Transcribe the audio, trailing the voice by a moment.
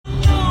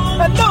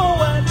I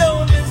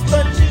know this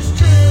much is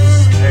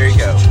true. There you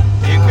go.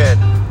 You could.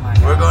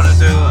 We're going to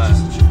do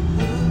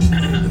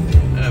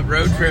a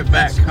road trip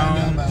back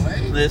home,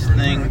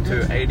 listening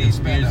to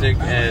 80s music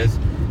as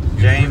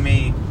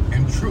Jamie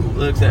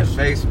looks at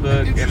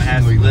Facebook and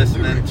has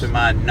listening to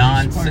my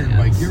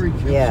nonsense.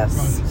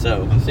 Yes.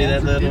 So, see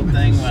that little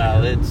thing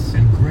while it's...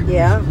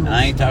 Yeah.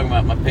 I ain't talking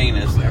about my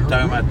penis. I'm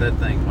talking about that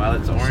thing. While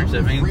it's orange,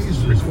 that means it's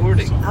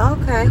recording. Okay. All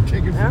right.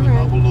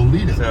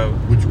 So,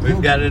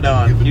 we've got it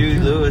on Huey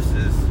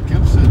Lewis's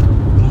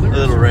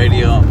little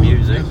radio on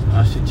music.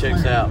 She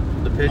checks out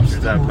the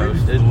pictures I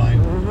posted.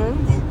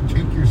 Mm-hmm.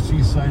 Take your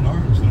seaside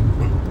arms,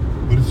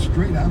 unquote. But it's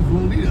straight out of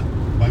Lolita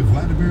by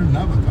Vladimir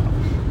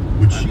Nabokov,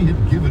 which she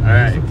had given me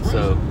as a present.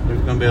 So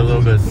there's going to be a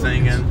little bit of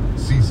singing,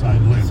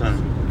 Seaside Lips.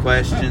 some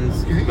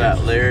questions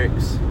about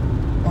lyrics.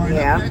 All right,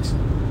 Yeah. up next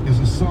is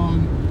a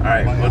song by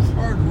a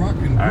hard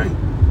rockin'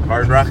 group.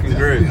 Hard rockin'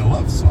 group. Definitely a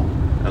love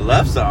song. A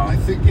love song. I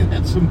think it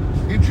had some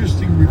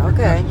interesting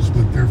repercussions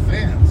with their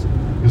fans.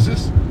 Because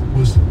this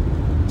was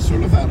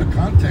sort of out of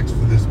context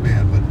for this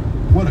band, but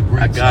what a great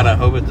song. I gotta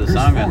hope it's the Here's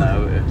song I Foreigner,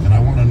 know it. And I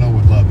want to know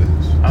what love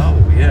is.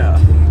 Oh, yeah.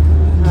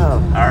 Oh.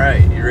 All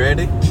right, you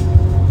ready?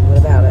 What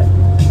about it?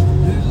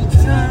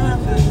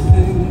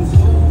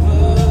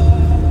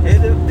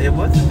 It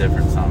was a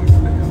different song for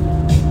them.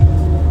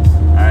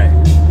 All right.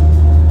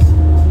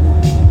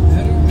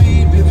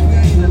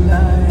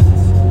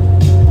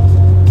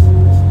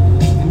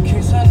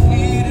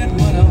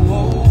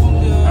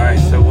 All right,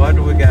 so what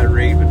do we got to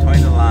read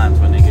between the lines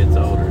when he gets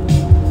older?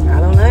 I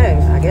don't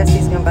know. I guess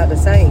he's about to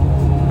say.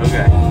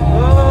 Okay.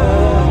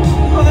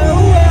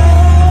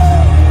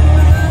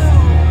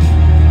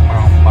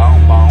 Boom,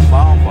 boom,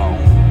 boom, boom.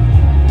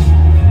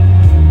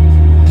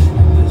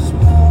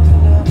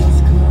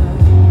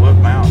 What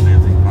mountain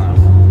is he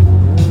climbing?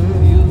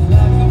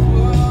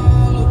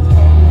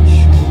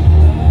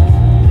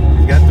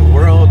 He's got the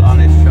world on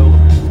his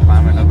shoulders,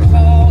 climbing up a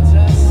mountain.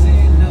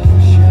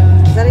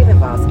 Is that even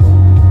possible?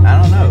 I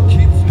don't know.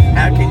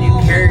 How can you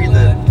carry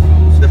the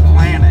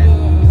planet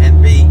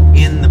and be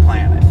in the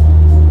planet?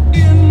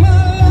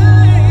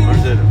 Or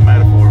is it a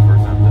metaphor for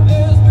something?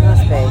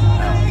 Must be.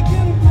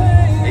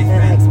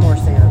 That makes more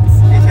sense.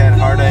 He's had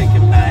heartache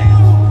and pain.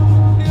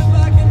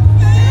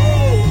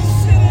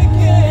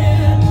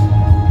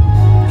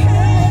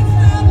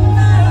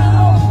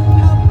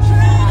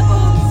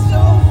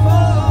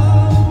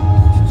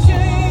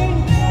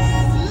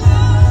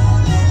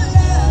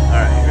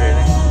 Alright,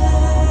 ready?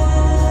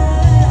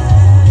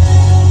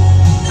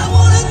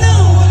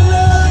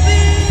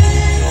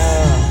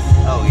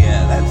 Oh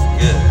yeah, that's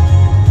good.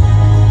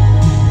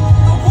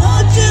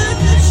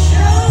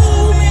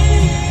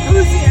 Who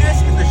is he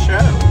asking to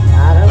show?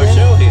 I don't Or know.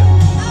 show him?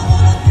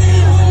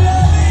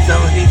 So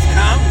he's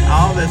come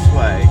all this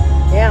way,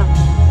 Yeah.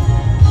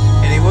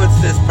 and he wants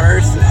this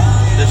person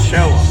to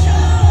show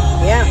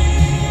him. Yeah.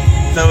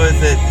 So is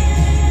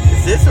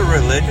this a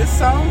religious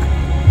song?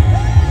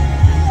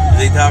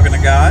 Is he talking to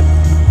God?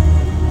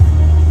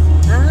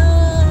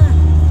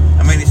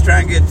 I mean, he's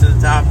trying to get to the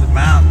top of the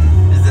mountain.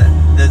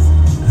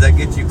 Does that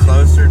get you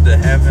closer to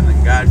heaven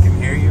and God can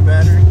hear you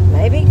better?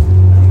 Maybe.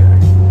 Okay.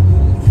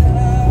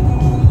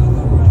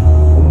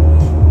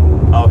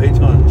 Oh, he's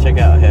going to check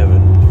out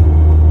heaven.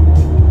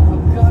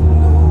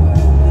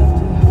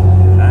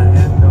 I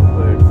have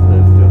nowhere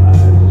left to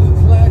hide.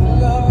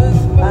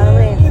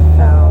 Finally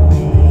found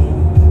me.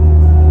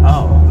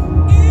 Oh.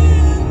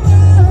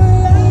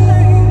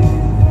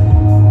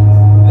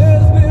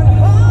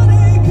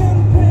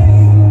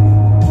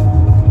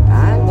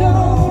 I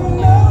don't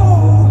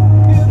know.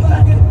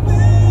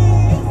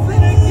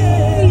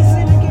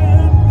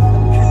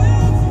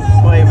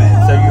 Wait a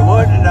minute. So you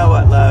want to know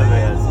what love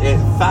is? It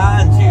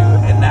finds you,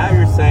 and now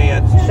you're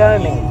saying, Show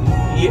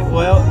me.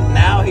 well,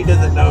 now he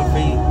doesn't know if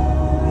he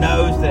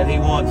knows that he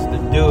wants to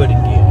do it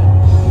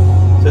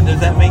again. So does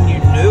that mean you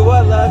knew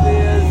what love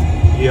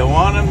is? You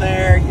want him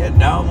there, you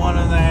don't want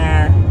him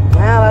there?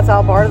 Well, that's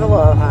all part of the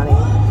love, honey.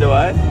 Do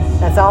what?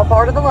 That's all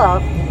part of the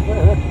love.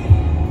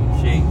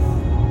 Jeez.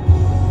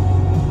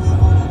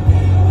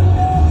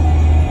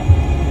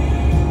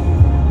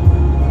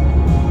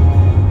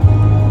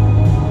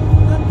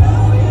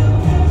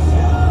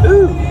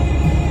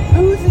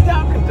 Who is he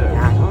talking to?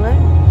 I don't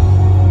know.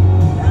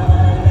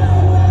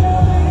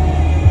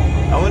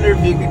 I wonder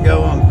if you could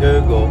go on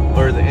Google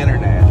or the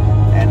internet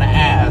and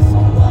ask,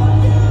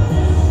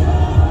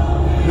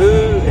 who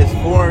is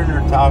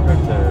Foreigner talking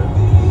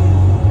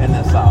to in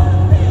this song?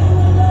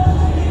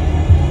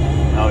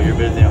 Oh, you're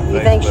busy on Facebook. You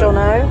think she'll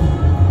know?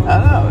 I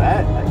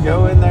don't know.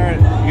 Go in there.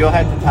 You'll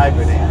have to type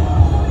it in.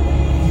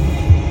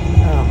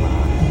 Oh my.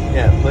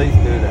 Yeah, please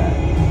do that.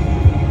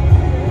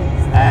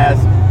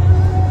 Ask,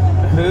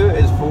 who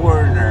is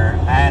Foreigner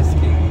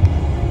asking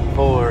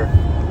for?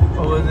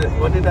 What was it?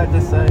 What did I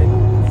just say?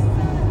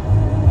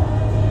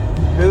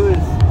 Who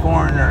is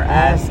Foreigner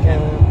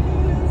asking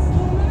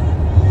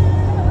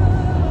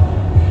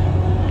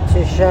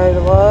To show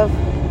the love?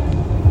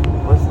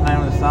 What's the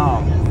name of the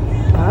song?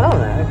 I don't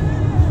know.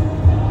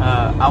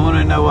 I want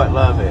to know what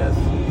love is.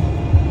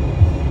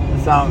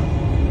 song,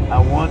 I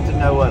want to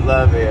know what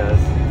love is.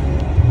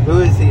 Who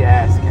is he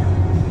asking?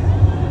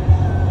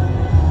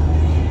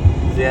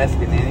 Is he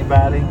asking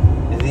anybody?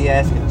 Is he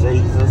asking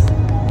Jesus?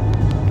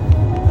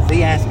 Is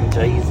he asking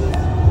Jesus?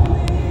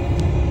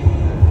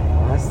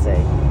 Let's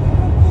see.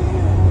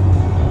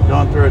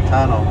 Going through a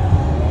tunnel.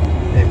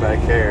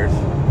 Anybody cares?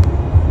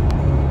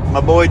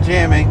 My boy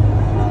Jimmy.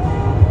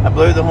 I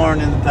blew the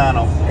horn in the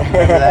tunnel.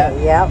 Remember that?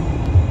 Yep.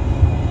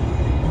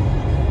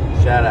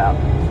 Shout out.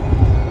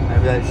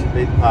 Maybe that should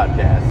be the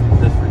podcast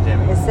just for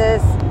Jimmy. It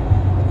says,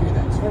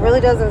 it really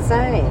doesn't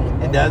say.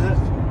 It doesn't?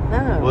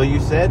 No. Well, you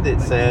said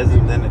it says,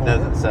 and then it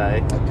doesn't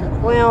say.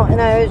 Well,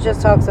 no, it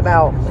just talks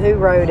about who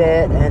wrote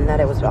it and that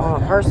it was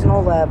on a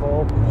personal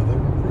level.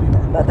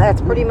 But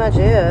that's pretty much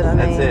it. I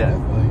mean, That's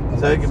it.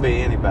 So it could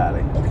be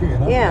anybody.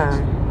 Yeah.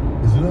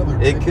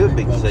 It could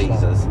be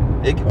Jesus.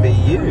 It could be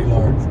you.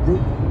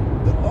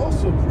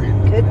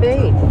 Could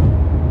be.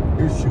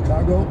 Here's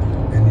Chicago,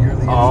 and you're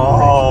the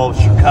Oh,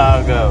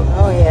 Chicago.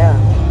 Oh, yeah.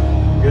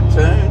 Good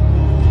tune.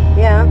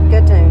 Yeah,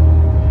 good tune.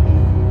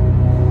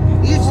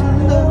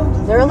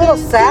 They're a little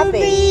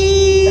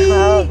sappy.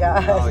 Oh,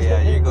 gosh. Oh,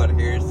 yeah, you're going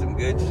to hear some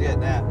good shit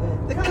now.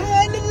 The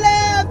kind of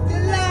love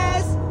that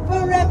lasts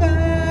forever.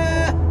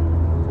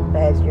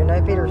 As you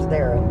know, Peter's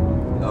there.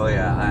 Oh,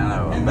 yeah, I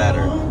know. I'm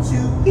better.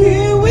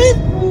 Here with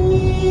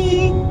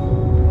me.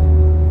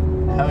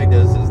 How he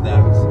does his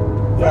nose.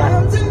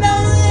 Yeah. From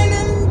tonight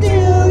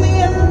until the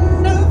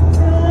end of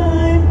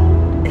time.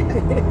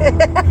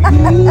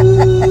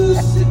 You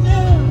should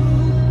know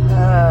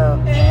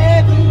Oh.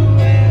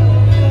 everywhere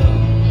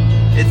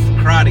I It's the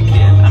Karate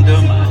Kid. I'm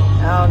doing mine.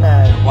 Oh, no.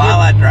 While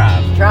I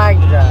drive. Trying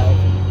to drive.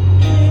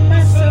 go. In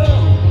my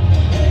soul,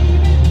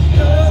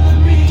 you're the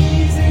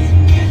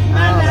reason in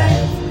my Oh,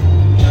 life.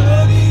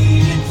 You're the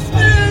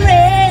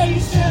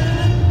inspiration.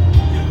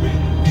 You're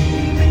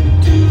revealing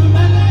to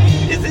my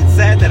life. Is it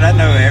sad that I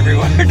know every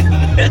word of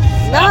this?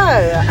 No.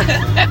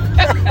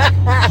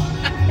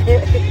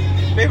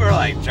 People are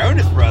like,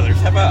 Jonas Brothers,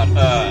 how about,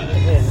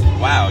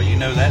 wow, you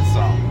know that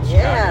song.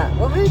 Yeah.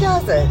 Well, who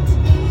doesn't?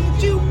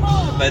 You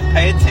more. But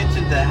pay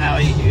attention to how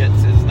he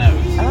hits his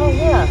nose. Oh,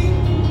 yeah.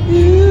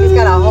 He's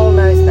got a whole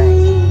nose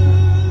thing.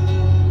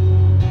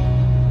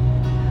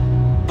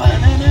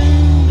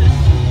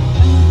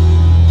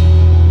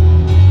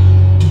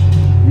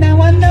 Now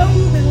I know,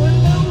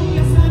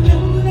 yes I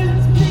know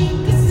that's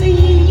plain to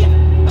see.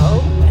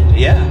 Oh,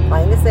 Yeah.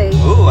 plain to see.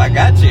 Ooh, I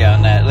got you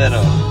on that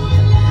little.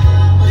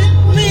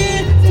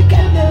 We're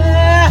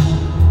together.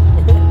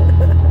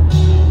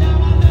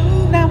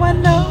 Now I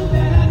know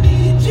that I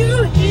need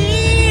you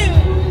here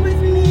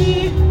with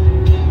me.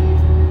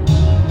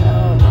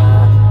 Oh,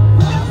 my.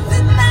 From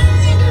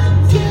tonight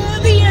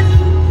until the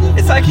end.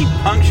 It's like he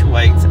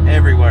punctuates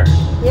every word.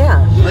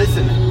 Yeah.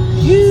 Listen.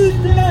 You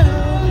know.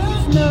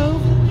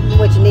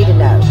 What you need to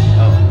know.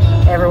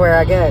 Oh. Everywhere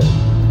I go.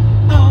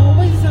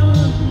 Always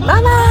on my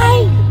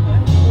Bye-bye.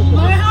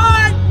 my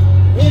heart,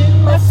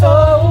 in my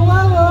soul.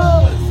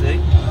 Let's see.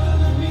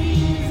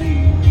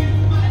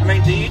 I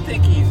mean, do you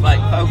think he's like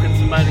poking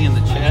somebody in the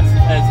chest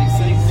as he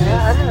sings I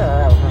this? don't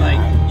know. Like,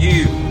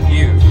 you.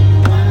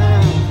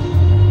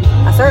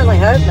 I certainly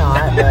hope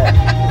not, but...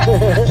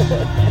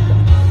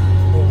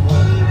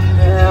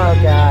 Oh,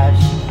 gosh.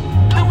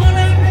 I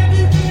wanna have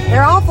you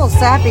They're awful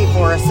sappy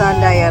for a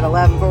Sunday at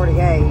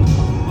 11:48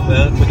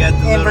 Well, we got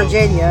the in little...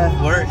 Virginia.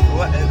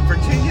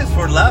 Virginia's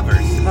for lovers.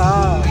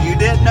 Oh, You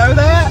didn't know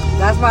that?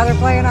 that's why they're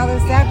playing all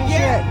this sappy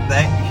shit.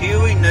 That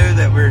Huey knew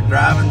that we were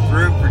driving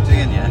through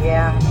Virginia,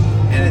 Yeah,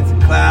 and it's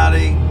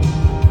cloudy,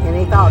 and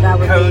he thought that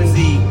would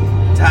cozy,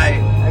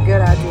 tight. be a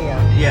good idea.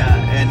 Yeah,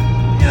 and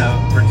you know,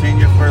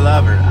 Virginia for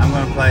lover. I'm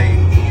gonna play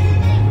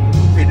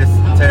Peter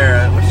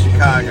Cetera with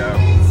Chicago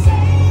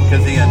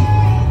because he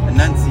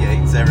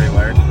enunciates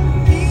everywhere.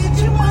 need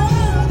you more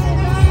than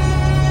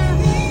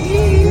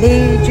I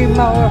Need you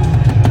more.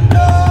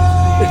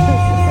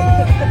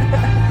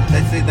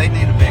 They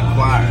need a big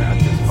choir at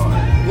this part.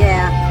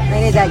 Yeah, they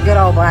need that good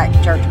old black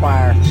church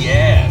choir.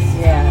 Yes.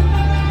 Yeah,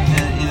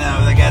 And you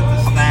know, they got the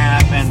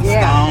snap and the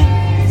Yeah. stomp.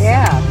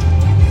 yeah.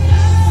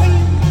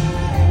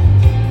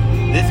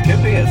 This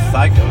could be a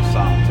psycho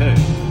song too.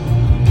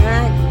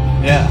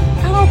 Yeah.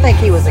 I don't think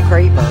he was a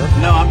creeper.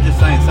 No, I'm just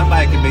saying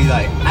somebody could be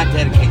like, I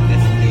dedicate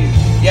this to you.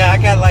 Yeah, I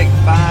got like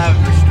 5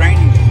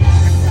 restraining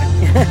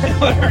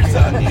orders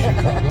on you.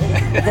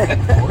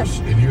 Porch,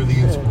 and you're the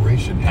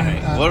inspiration. All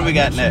right, what do we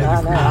got next?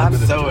 I know, I'm I'm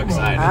so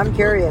excited. I'm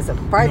curious.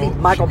 It'd probably be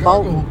Michael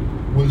Chicago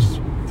Bolton. was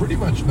pretty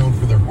much known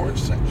for their horn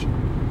section.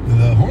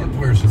 The horn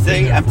players have been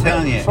See, there I'm forever.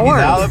 telling you, he's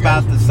Horns. all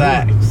about the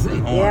sax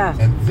and Yeah. horns.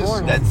 And this Horns.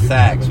 song That's didn't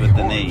sax have any with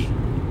the horns. knee.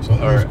 So it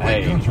was Or quite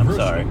A, I'm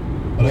controversial. sorry.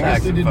 But I guess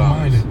they didn't Saxophones.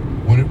 mind it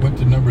when it went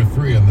to number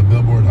 3 on the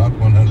Billboard Hot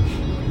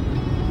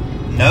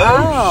 100. No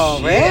Oh,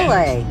 shit.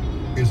 really?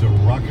 Is a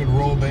rock and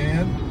roll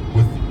band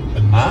with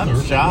another.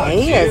 I'm shocked.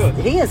 He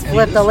is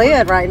flipped the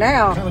lid right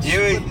now. Kinda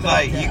You slipped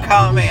like out. you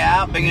calling me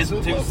out being It's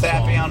a too love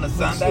sappy song. on a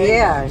Sunday?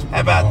 Yeah.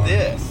 How about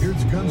this?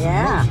 Here's Guns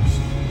Yeah. N' Roses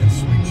and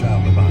Sweet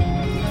Child of Mine.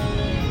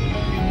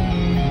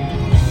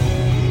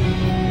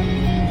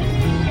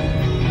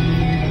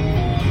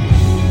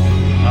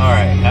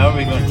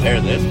 going to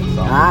tear this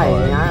song I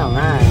apart. don't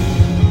know.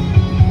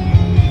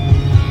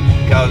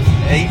 Because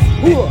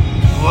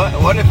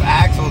what if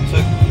Axl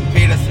took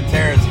Peter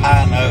Cetera's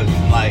high notes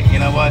and like, you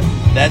know what?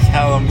 That's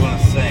how I'm going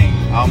to sing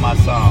all my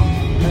songs.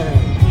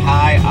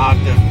 High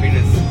octave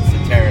Peter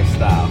Cetera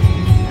style.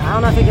 I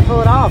don't know if he can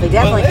pull it off. He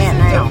definitely can't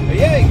now.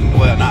 Yeah,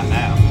 well, not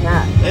now.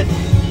 No.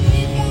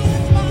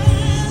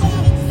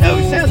 No,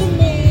 he sounds...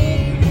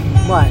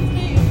 What?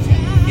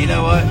 You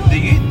know what? Do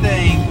you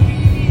think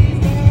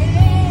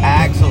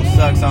Axl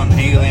sucks on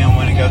helium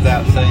when he goes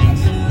out and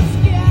sings?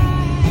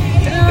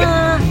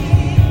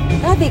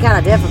 That'd be kind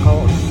of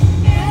difficult.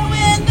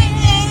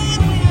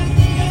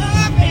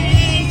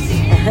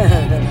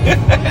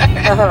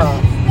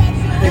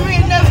 Give me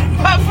another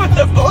puff of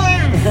the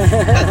blues.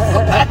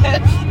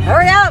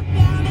 Hurry up!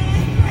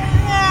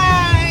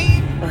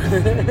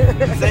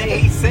 See,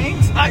 he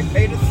sings like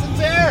Peter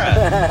Cetera.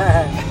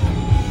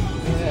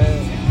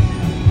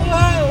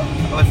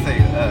 Let's see.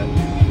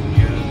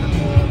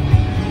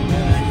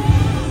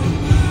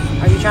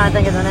 Are you trying to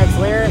think of the next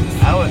lyrics?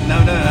 No.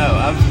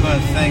 I was going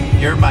to sing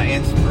 "You're My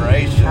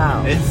Inspiration."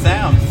 Oh. It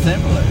sounds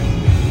similar.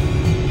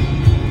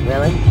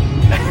 Really?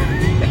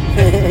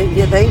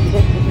 You think?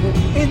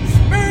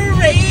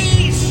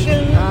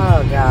 Inspiration.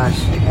 Oh gosh!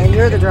 And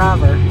you're the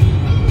driver.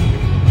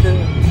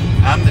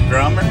 I'm the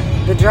drummer.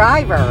 The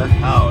driver.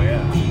 Oh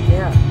yeah.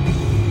 Yeah.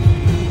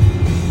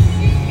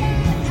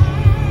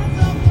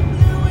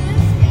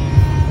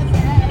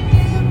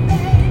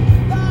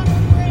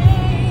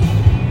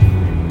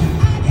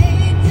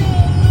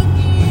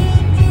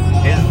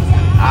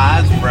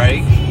 Eyes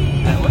break.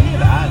 When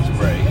did eyes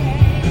break?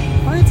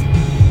 What?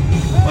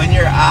 When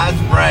your eyes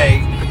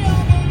break.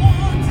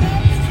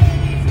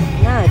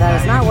 No,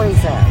 that is not what he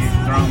says. You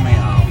throw me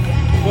off.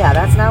 Yeah,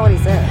 that's not what he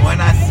says.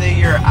 When I see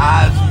your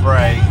eyes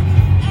break.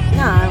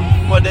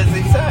 No. What does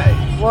he say?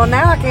 Well,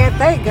 now I can't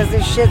think because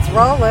this shit's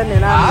rolling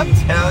and I'm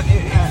telling you,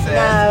 he says,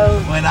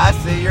 no. when I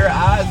see your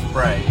eyes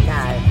break.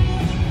 No.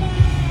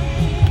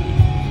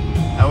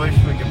 I wish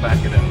we could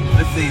back it up.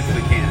 Let's see if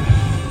we can.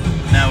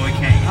 No, we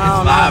can't. It's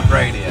Oh, live no.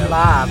 radio.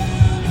 Live.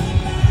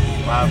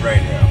 Live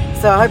radio.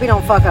 So I hope you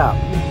don't fuck up.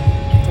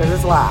 Because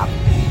it's live.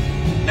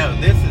 No,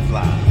 this is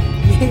live.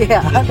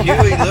 Yeah. The Huey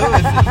Lewis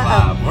is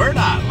live. We're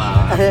not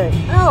live.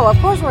 Oh, of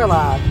course we're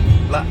live.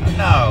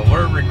 No,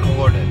 we're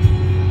recorded.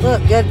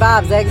 Look, good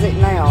vibes. Exit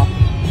now.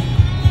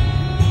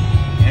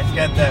 It's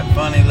got that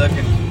funny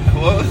looking.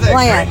 What was that?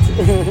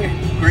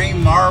 Plant.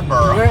 Green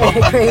Marlboro.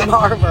 Green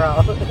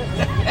Marlboro.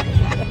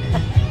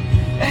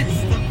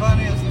 That's the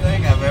funniest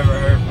thing I've ever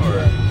heard for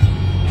her.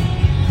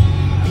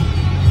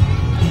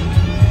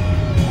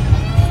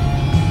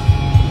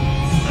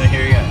 Oh,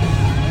 here you go.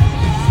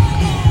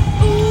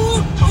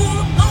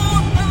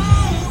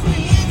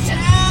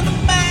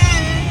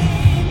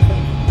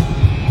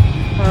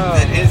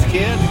 Is it his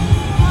kid?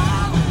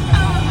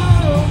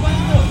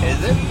 Is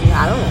it?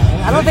 I don't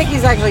know. I don't think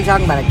he's actually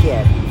talking about a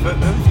kid.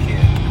 Whose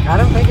kid? I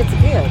don't think it's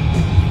a kid.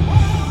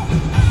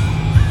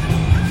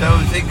 So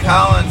is he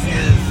calling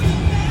his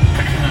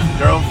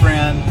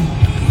girlfriend?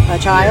 A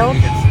child?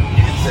 You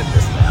can sit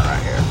this down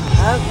right here.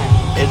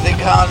 Okay. Is he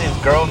calling his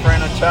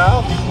girlfriend a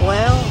child?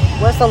 Well,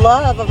 what's the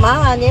love of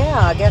mine? Yeah,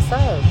 I guess so.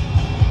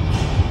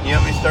 You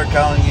want me to start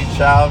calling you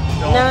child?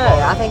 going No,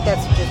 forward? I think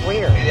that's just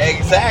weird.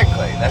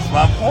 Exactly. That's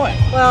my point.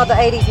 Well, the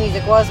 80s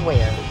music was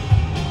weird.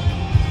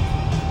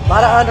 A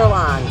lot of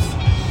underlines.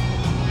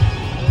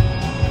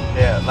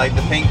 Yeah, like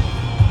the pink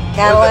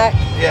Cadillac,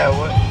 what was it? Yeah,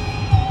 what?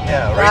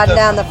 Yeah, riding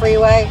down the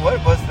freeway.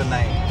 What was the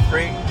name?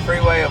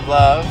 Freeway of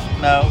Love?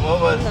 No, what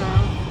was it?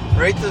 No.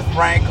 Aretha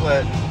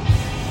Franklin.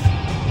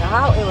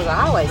 It was a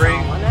highway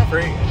song, wasn't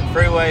it?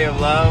 Freeway of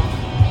Love.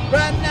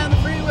 Riding down the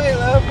freeway of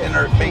love in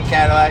her pink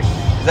Cadillac.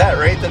 Is that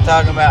Aretha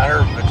talking about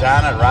her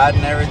vagina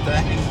riding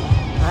everything?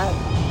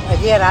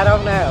 Again, I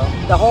don't know.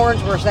 The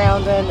horns were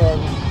sounding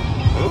and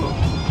Ooh.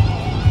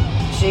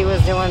 she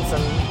was doing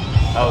some.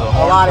 Oh, the A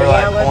horns lot of were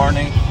like yelling.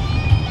 corny.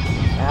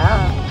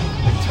 Ah,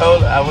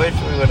 I wish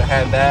we would have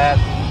had that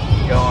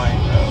going.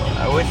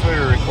 I wish we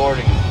were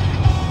recording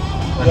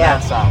when Yeah.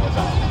 that song was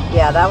on.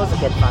 yeah, that was a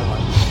good fun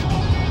one.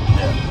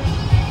 Yeah.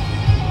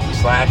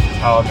 Slash is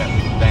hogging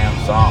the damn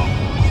song.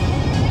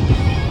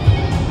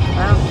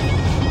 Well,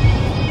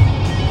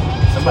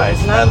 Somebody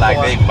it's smelled known like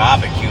for. they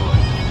barbecuing.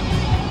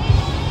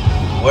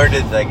 Where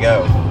did they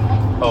go?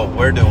 Oh,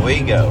 where do we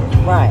go?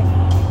 right.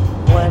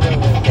 Where did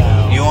we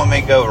go? You want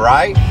me to go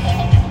right?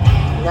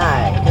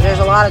 No, because there's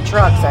a lot of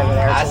trucks over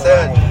there. I to the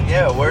said, right.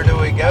 yeah, where do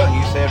we go? And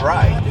you said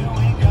right.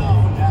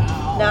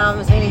 No,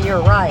 I'm saying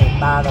you're right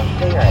by the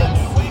lyrics.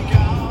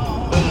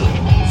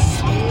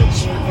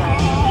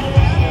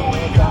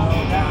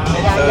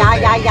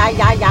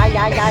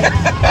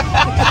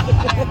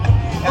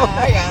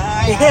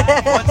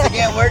 Once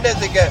again, where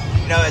does it go?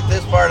 You know, at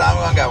this part, I'm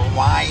going to go,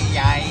 why,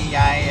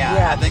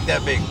 Yeah. I think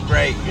that'd be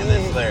great in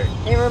this lyric.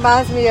 It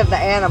reminds me of the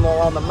animal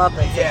on the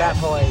Muppets at that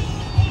Yes. point.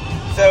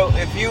 So,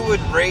 if you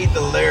would read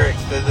the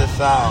lyrics to this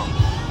song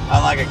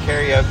on like a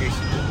karaoke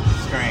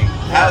screen,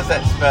 how's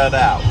that spelled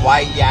out?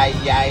 Why,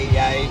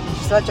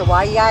 Such a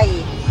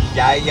why-yay.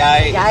 Yay,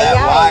 yay. Is that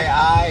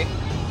Y-I?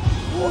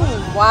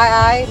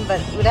 Y-I, but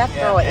we'd have to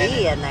throw an and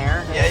E in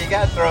there. Yeah, you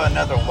got to throw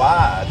another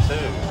Y, too.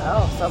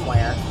 Oh,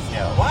 somewhere.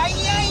 Yeah,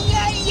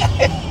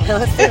 Y-yay-yay-yay.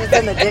 Let's see if it's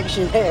in the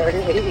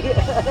dictionary.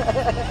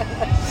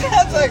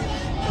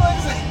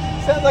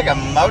 Sounds like a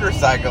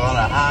motorcycle on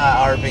a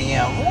high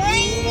RPM.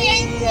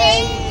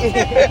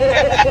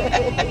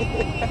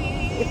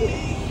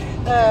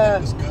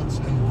 That was Guns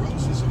N'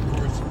 Roses, of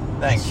course.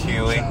 Thanks, Sweet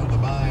Huey. Child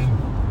of Mine,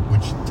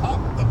 which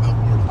topped the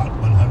Billboard Hot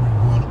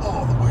 100, going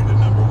all the way to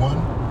number one.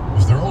 It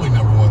was their only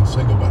number one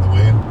single, by the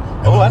way. And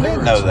Oh, the I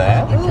didn't know lyrics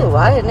that. apparently Ooh, came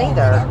I from didn't Paul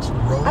either.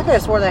 Axl Rose, I could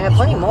have swore they had was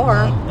plenty working more.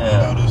 on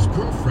About his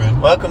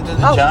girlfriend. Welcome to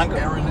the jungle.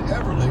 Erin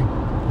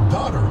Everly,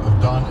 daughter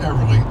of Don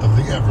Everly of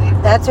the Everly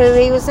Brothers. That's who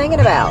he was singing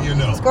about. Now you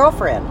know. His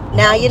girlfriend.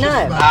 Now you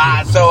know.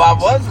 So I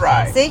was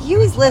right. See,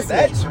 Huey's listening.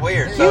 That's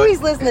weird. So,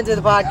 Huey's listening to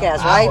the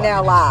podcast right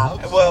now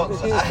live. well,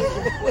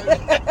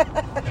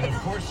 And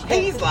of course,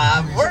 he's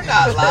live. We're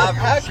not live.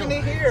 How can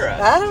he hear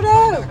us? I don't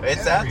know.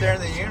 It's out there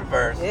in the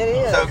universe. It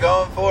is. So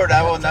going forward,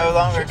 I will no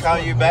longer call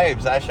you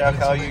babes. I shall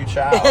call you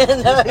child.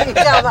 No, you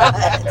shall not.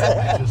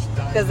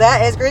 Because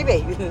that is creepy.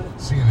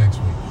 See you next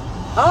week.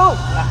 Oh,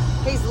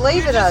 he's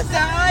leaving us.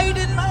 Died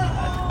in my...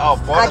 Oh,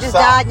 what I a just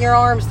song. died in your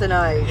arms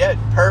tonight. Yeah,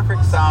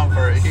 perfect song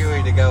for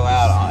Huey to go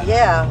out on.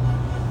 Yeah.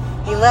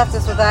 He left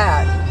us with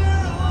that.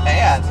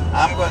 And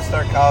I'm going to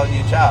start calling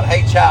you child.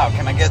 Hey, child,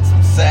 can I get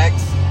some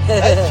sex?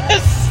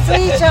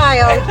 Sweet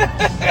child.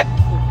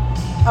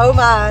 Oh,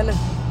 mine.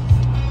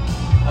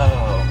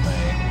 Oh,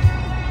 man.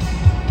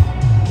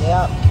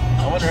 Yep.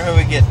 I wonder who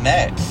we get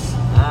next.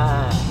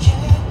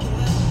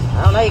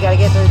 I don't know. You got to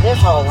get through this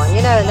whole one.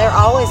 You know, and they're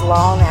always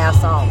long-ass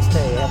songs, too.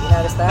 Have you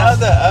noticed that? No,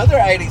 the other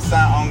 80s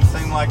songs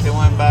seem like they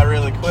went by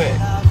really quick.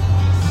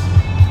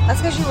 That's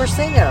because you were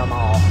singing them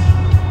all.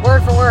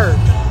 Word for word.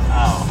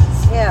 Oh.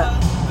 Yeah.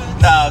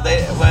 No,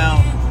 they, well,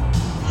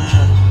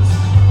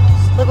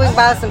 Look, we can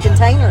buy some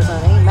containers,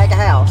 honey, and make a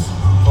house.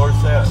 for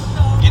sale.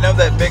 You know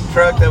that big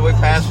truck that we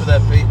passed with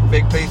that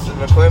big piece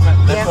of equipment?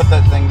 That's Yeah. what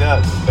that thing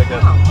does. Is pick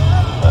up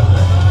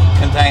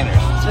containers.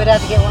 So we'd have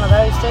to get one of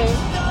those, too.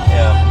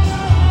 Yeah.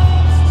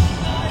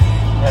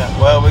 Yeah,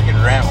 well, we could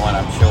rent one,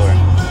 I'm sure.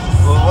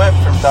 We went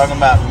from talking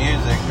about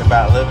music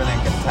about living in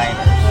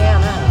containers. Yeah,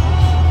 I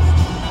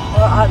know.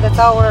 Well, that's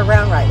all we're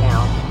around right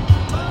now.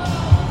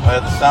 Well,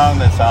 the song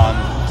that's on.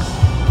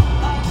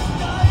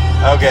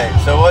 Okay,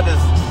 so what does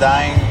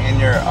dying in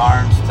your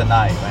arms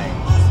tonight mean?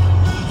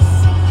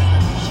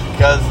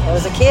 Because It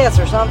was a kiss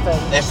or something.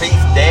 if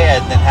he's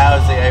dead, then how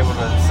is he able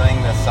to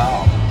sing this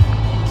song?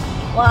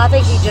 Well, I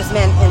think he just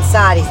meant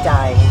inside he's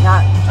dying,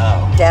 not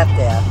Oh. death.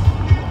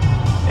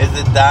 Is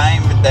it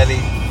dying that he,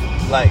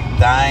 like,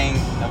 dying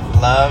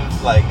of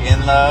love, like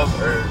in love,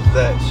 or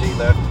that she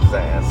left his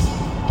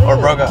ass? Or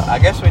Ooh. broke up? I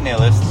guess we need to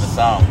listen to the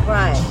song.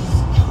 Right.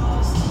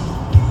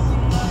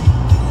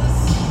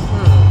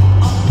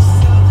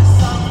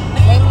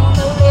 Name on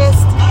the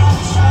list.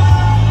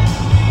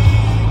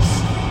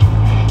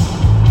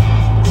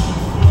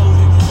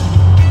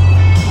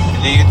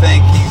 Do you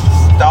think he's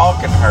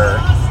stalking her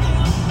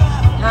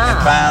and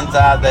Huh. finds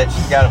out that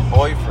she's got a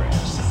boyfriend?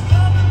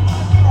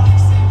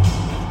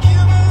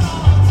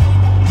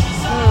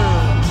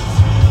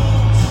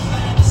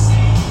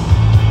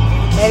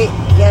 Maybe,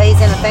 yeah,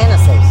 he's in a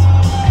fantasy.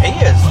 He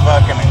is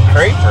fucking a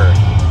creeper.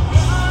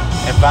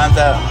 And finds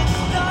out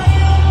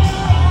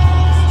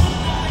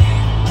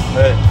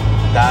but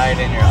died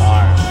in your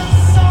arms.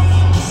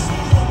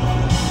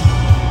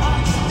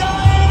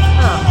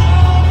 Huh.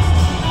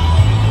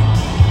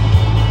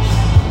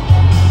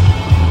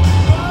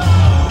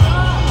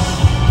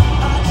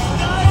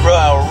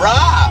 Rah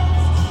rah!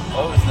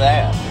 What was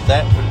that?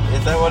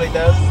 Is that what he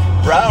does?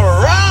 Rah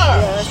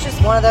rah! Yeah, it's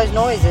just one of those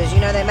noises. You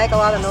know, they make a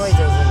lot of noises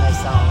in these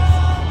songs.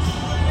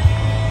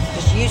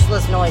 Just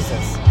useless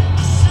noises.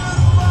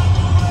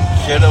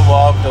 Should have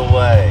walked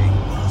away.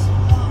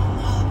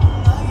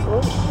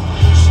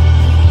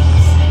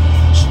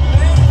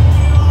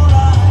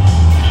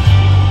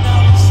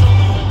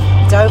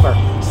 It's over.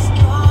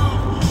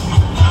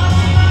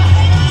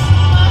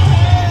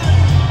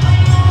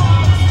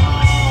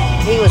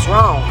 He was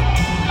wrong.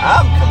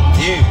 I'm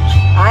confused.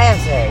 I am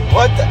too.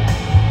 What the?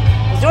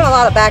 He's doing a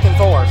lot of back and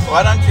forth.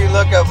 Why don't you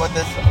look up what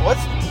this?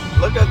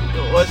 Look up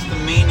what's the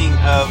meaning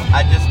of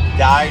 "I just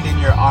died in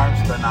your arms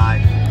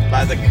tonight"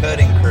 by the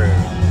Cutting Crew.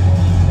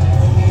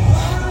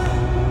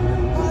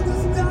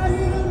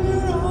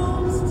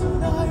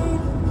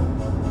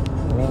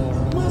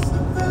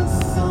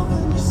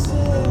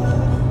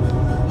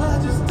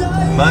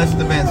 Must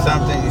have been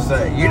something you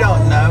say. You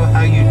don't know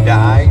how you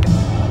died?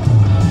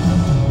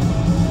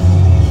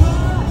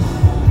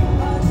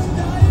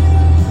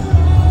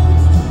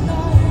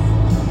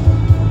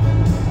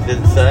 Did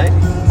it say?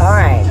 All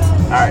right.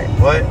 Alright,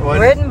 what?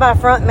 Written by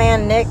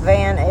frontman Nick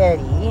Van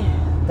Eddy,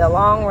 the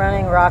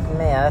long-running rock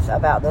myth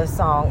about this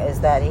song is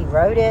that he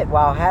wrote it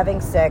while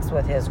having sex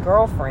with his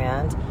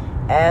girlfriend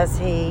as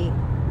he...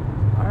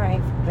 All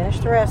right, finish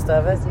the rest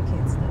of it.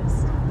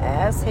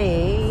 As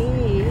he...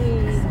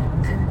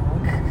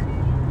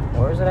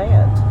 Where's it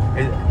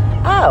at?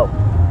 Oh,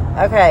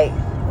 okay.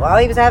 While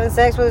he was having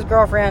sex with his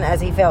girlfriend, as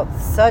he felt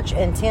such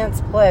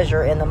intense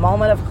pleasure in the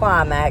moment of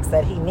climax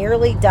that he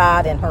nearly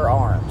died in her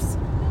arms.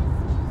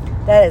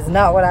 That is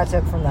not what I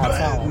took from that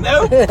song.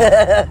 No.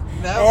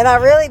 And I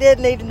really did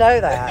need to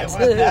know that.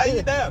 Well, now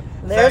you know.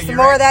 There's So some you're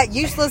more of that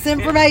useless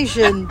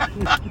information.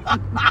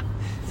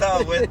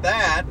 So with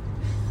that,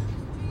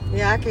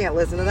 Yeah, I can't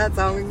listen to that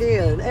song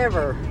again,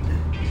 ever.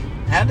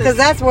 how Because does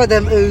that's where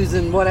them oohs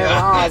and whatever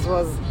Yeah. ahs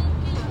was.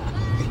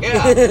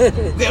 yeah,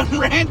 them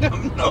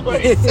random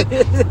noise.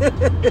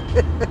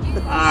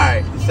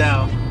 Alright,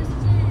 so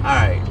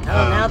alright.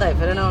 Oh, now they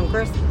put it on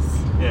Christmas.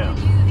 Yeah.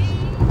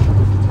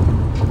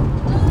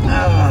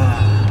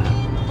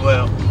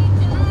 Well,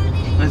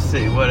 let's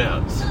see, what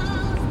else?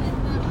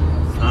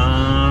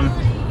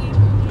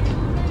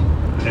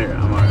 Here,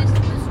 I'm alright.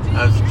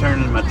 I was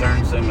turning my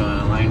turn signal in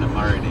a lane I'm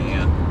already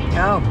in.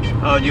 Oh,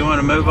 Oh, do you want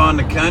to move on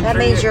to country? that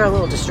means you're a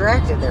little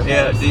distracted there.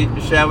 Yeah,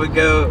 folks. shall we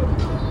go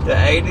to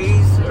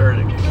 80s or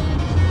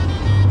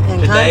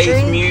And today's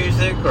country?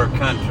 music or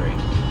country?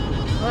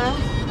 Well,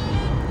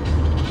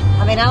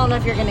 I mean, I don't know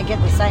if you're going to get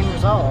the same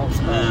results.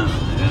 But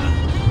Yeah.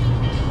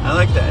 I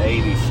like the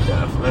 80s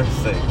stuff. Let's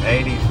see.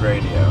 80s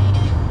radio.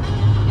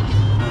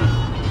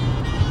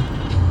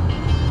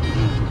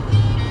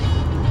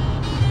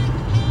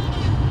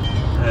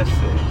 Let's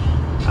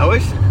see. I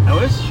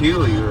wish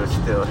Huey was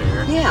still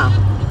here. yeah.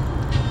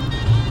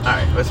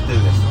 Alright, let's do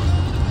this one.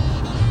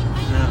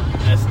 No,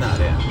 that's not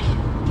it.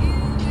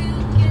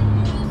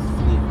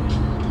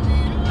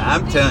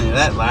 I'm telling you,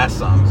 that last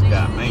song's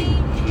got me.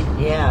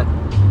 Yeah,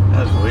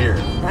 That was weird.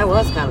 that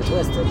was kind of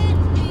twisted.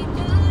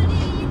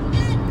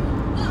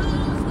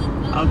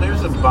 Oh,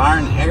 there's a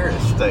Byron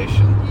Harris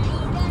station.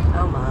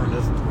 Oh, my.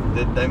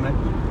 Did they make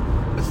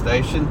a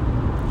station?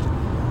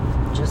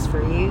 Just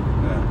for you?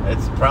 Yeah,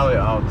 it's probably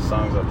all the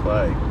songs I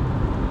play.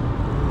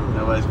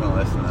 Nobody's gonna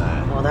listen to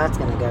that. Well, that's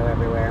going to go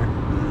everywhere.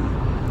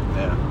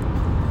 Yeah.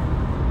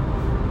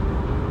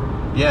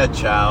 Yeah,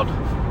 child.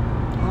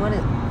 What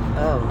is...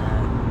 Oh,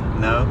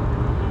 no. No.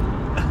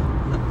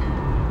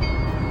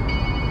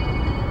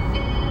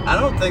 I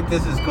don't think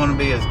this is going to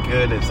be as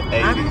good as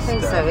 80s I don't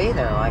think stuff. so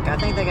either. Like, I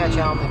think they got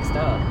y'all mixed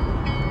up.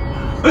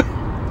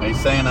 Are you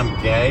saying I'm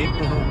gay?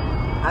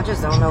 I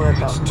just don't know what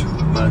the...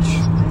 Much.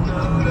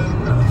 Not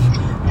enough.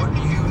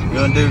 You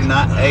gonna do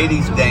not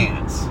 80s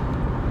dance?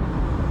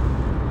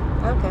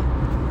 Okay.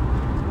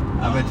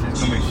 I bet you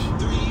it's gonna be.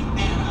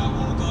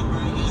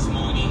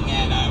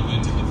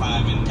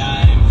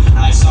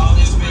 I saw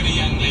this pretty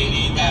young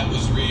lady that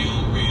was real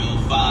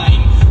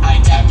fine.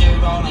 I tapped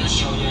her on her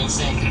shoulder and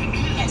said,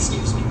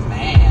 "Excuse me,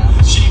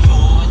 ma'am." She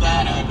pulled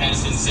out her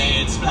pants and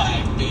said,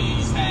 "Spike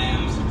these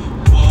hams."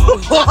 Whoa.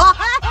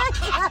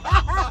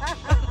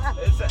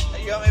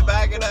 You want me to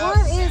back it up?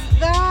 What is I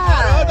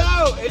that?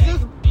 don't know. It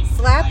just.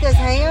 Slap this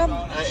ham?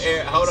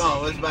 Here, hold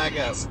on. Let's back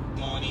up.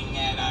 Morning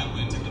and I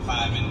went to the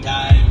 5 and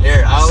dime.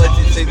 Here, I'll I let saw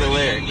you this see the pretty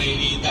lyrics. young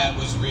lady that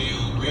was real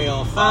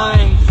Real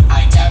fine.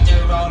 I tapped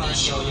her on her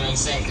shoulder and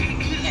said,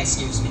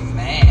 "Excuse me,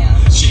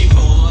 ma'am." She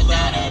pulled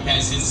out her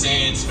pants and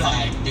said,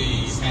 "Spike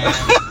these hams."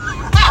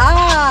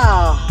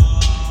 Oh,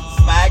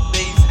 Smack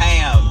these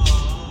hams.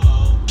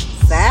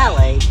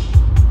 Sally.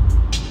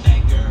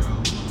 That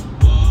girl.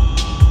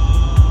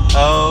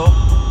 Oh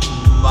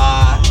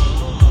my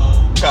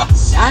God.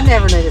 I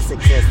never knew this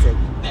existed.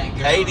 That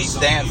girl 80s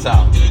dance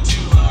song. to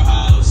her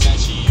house and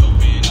she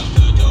opened up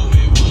the door.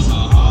 It was a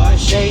heart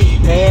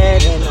Shaped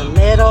bed in the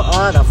middle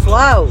of the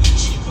floor.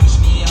 She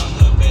pushed me on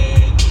the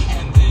bed,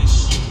 and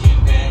this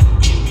union bed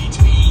in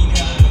between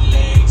her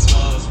legs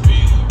was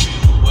real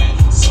wet.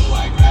 So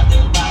I grabbed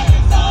her by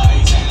the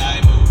thighs and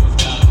I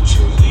moved up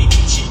truly.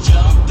 She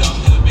jumped on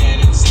the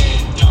bed and said,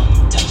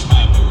 "Don't touch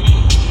my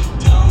booty.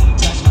 Don't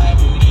touch my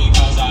booty,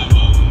 cause I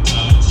won't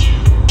touch you.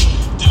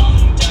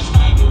 Don't touch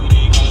my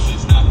booty, cause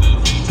it's not the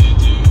thing to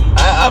do."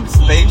 I'm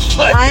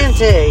speechless. I am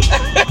too.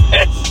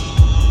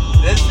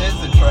 This is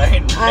a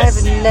train wreck. I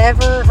have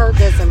never heard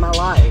this in my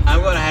life.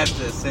 I'm gonna have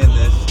to send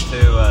this to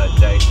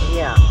Jason.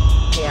 Yeah.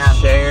 Yeah.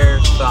 Share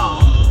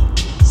song.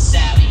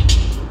 Sally.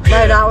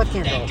 No, not with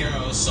That Kendall.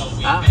 girl, so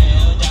we Ah.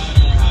 bailed out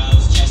her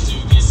house just to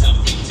get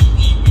something to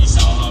eat. We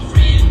saw a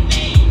friend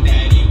named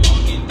Daddy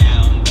walking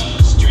down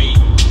the street.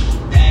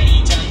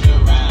 Daddy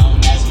turned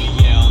around as we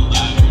yelled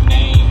out her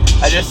name.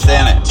 I just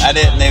sent it. I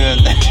didn't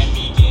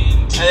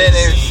even say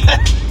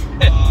it.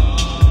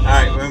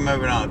 Alright, we're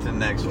moving on to the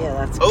next one. Yeah,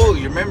 that's Oh,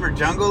 you remember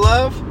Jungle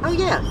Love? Oh,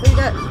 yeah. Who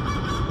does?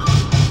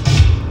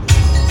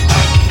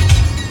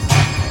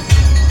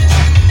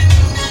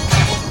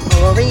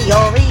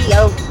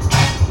 Oreo.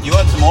 You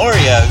want some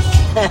Oreos?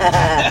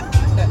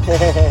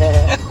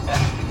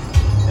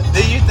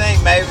 Do you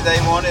think maybe they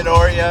wanted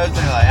Oreos and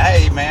they're like,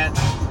 "Hey man,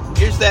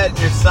 here's that in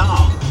your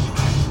song."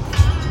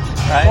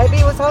 Right? Maybe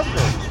it was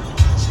hungry.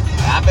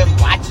 I've been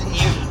watching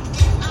you.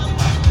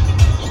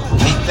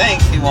 He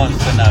thinks he wants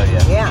to know you.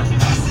 Yeah.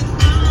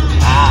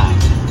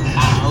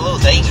 I'm a little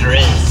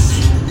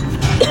dangerous.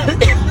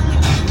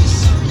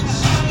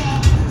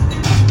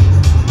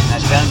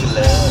 That Jungle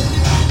Love.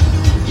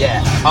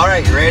 Yeah. All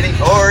right, you ready?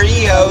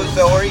 Oreos.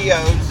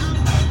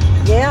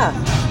 Yeah.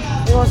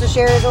 He wants to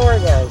share his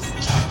Oreos.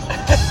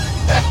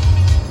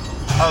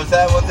 Oh, is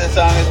that what this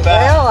song is about?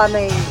 Well, I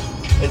mean,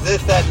 Is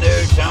this that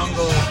new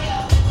jungle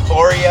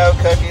Oreo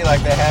cookie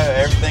like they have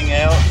everything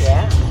else?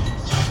 yeah.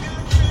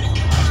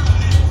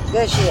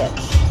 Good shit.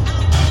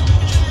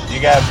 You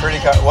got a pretty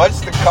car.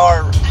 What's the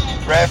car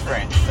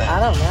reference? I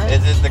don't know.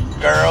 Is it the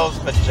girl's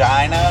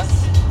vagina?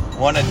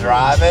 Want to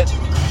drive it?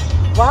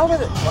 Why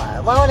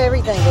would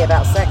everything be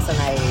about sex in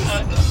the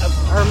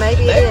 80s? Or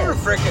maybe it They were is.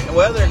 freaking.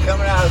 Well, they're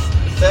coming out of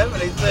the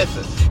 70s.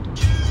 Listen.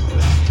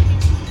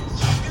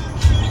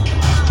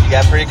 You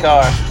got a pretty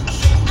car.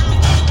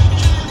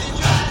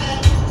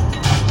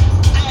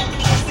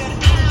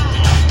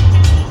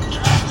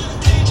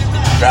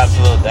 Drives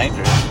a little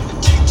dangerous.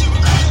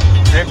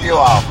 Rip you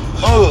off.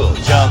 Ooh,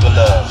 jungle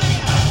love.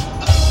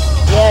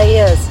 Yeah, he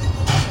is.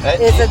 That-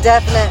 It's a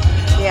definite,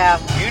 yeah.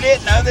 You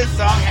didn't know this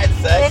song had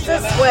sex It's a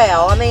in it?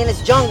 swell. I mean,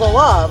 it's jungle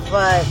love,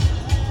 but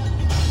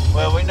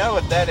Well, we know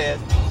what that is.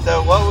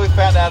 So what we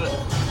found out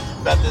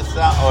about this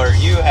song, or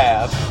you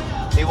have,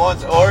 he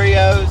wants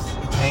Oreos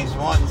and he's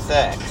wanting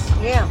sex.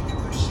 yeah.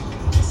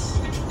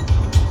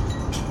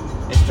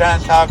 He's trying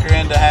to talk her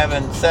into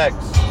having sex.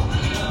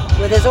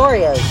 With his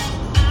Oreos.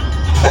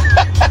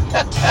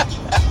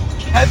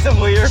 That's a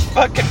weird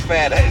fucking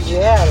fetish.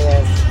 Yeah,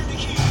 it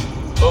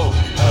is. Oh,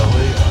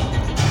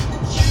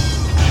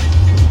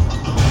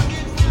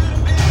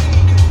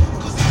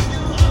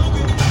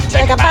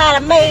 Take a bite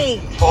of me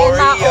and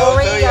my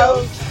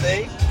Oreos.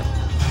 See?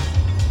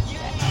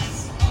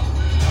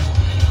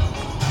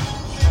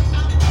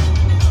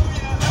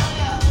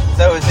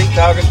 So is he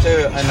talking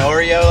to an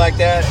Oreo like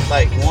that?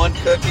 Like one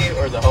cookie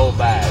or the whole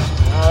bag?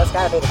 Oh, it's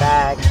gotta be the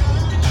bag.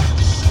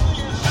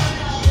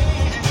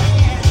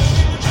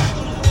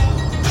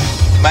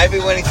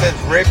 Maybe when he says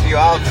rip you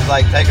off, it's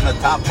like taking the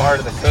top part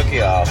of the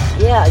cookie off.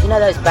 Yeah, you know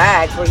those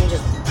bags where you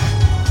just.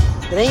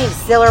 But then you can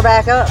seal her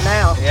back up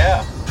now.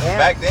 Yeah. Yeah.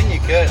 Back then you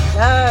could.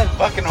 No.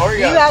 Fucking Oreos.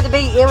 You had to be,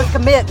 it was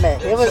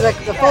commitment. It was a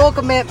full You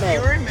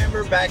commitment.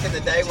 remember back in the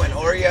day when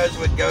Oreos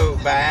would go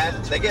bad?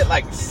 They get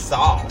like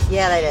soft.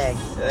 Yeah, they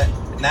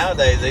do.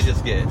 Nowadays they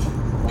just get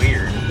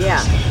weird.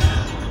 Yeah.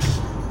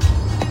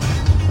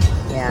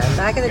 Yeah,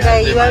 back in the Gotta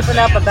day, do you my open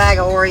up a bag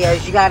of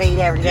Oreos, you gotta eat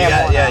every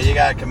damn one. Yeah, of them. you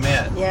gotta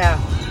commit. Yeah.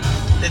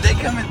 Did they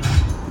come in?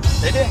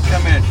 They didn't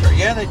come in a tray.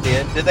 Yeah, they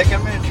did. Did they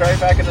come in a tray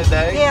back in the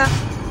day? Yeah.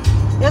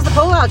 There's the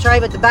pull-out tray,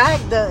 but the bag,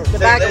 the See,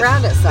 bag this-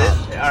 around it sucks.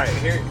 All right,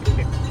 here.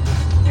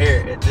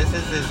 This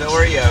is his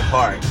Oreo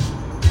part.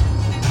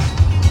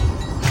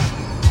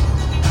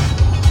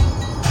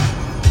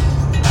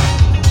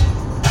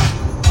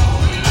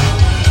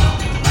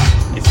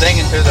 He's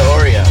singing through the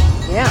Oreo.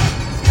 Yeah.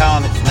 He's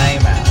calling its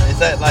name out. Is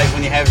that like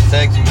when you're having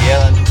sex and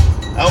yelling,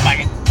 oh my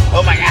God,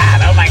 oh my God,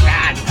 oh my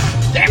God,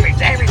 damn it,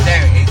 damn it,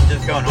 damn it. He's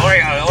just going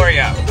Oreo,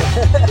 Oreo.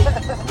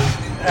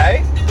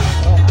 Right?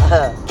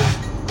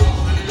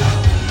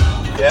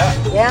 Yeah.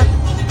 Yeah.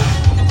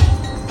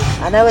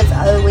 I know it's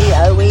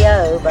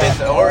O-E-O-E-O, but It's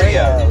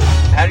Oreo.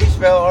 How do you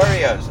spell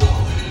Oreos?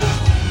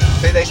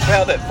 See, they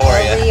spelled it for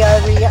you.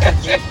 O-E-O-E-O.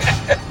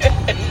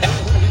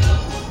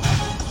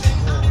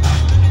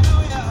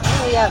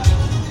 Yeah.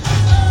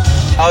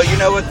 Oh, you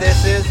know what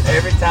this is?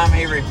 Every time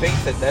he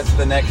repeats it, that's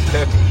the next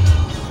cookie.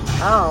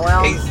 Oh,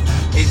 well.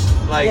 He's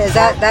like,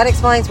 Yeah, that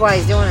explains why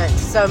he's doing it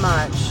so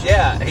much.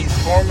 yeah, he's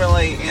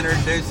formally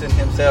introducing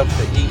himself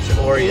to each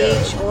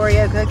Oreo. Each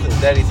Oreo cookie.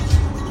 That he's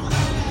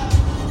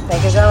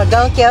Think it's gonna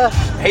dunk you.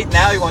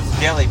 now he wants a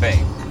jelly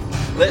bean.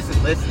 Listen.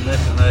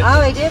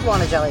 Oh, he did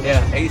want a jelly bean.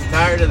 Yeah, he's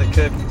tired of the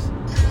cookies.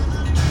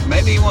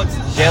 Maybe he wants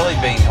a jelly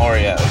bean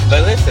Oreo.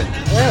 But listen,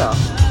 Yeah.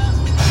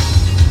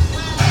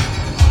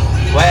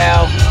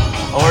 well,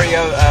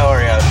 Oreo.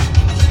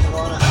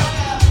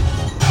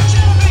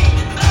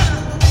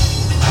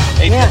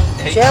 Yeah,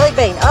 jelly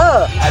bean.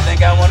 Oh, I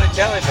think I want a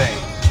jelly bean.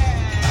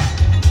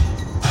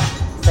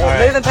 so All he's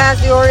right. moving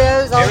past the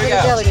Oreos, on Here to we the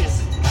go. jelly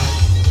beans.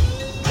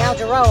 Now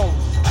Jerome,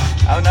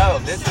 Oh no,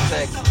 this is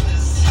a.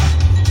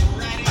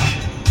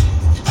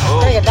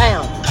 bring it Oh,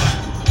 down.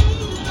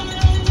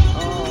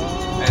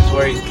 that's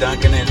where he's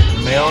dunking it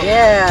in milk.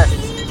 Yes,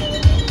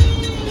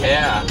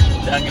 Yeah,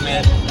 dunking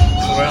it,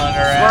 swirling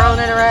around. swirling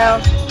it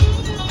around.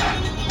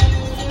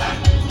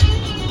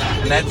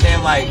 And that's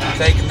him like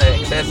taking the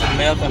excessive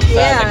milk inside the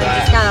Yeah, and glass.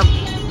 just kind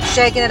of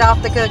shaking it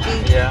off the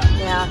cookie. Yeah.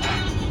 Yeah.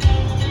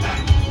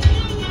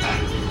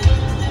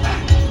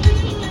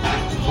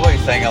 Boy,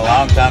 he's taking a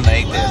long time to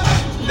eat this.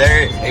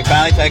 There, he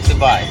finally takes a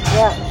bite.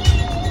 Yeah.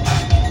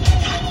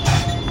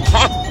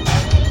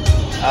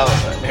 Oh,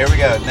 here we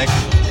go. Next.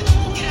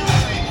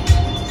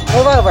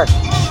 Move over.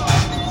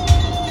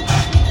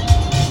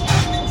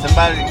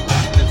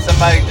 Did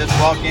somebody just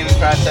walk in and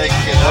try to take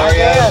his Oreos?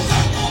 Yes.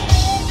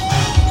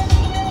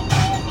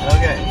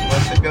 Okay,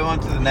 let's go on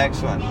to the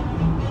next one.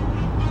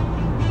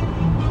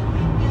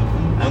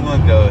 I'm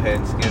going to go ahead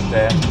and skip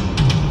that.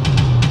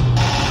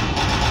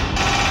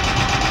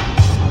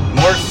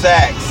 More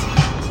sex.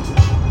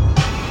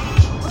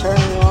 Turn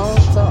you on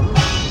something. I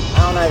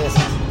don't know this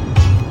one.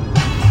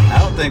 I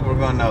don't think we're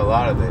going to know a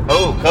lot of this.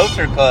 Oh,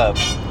 Culture Club.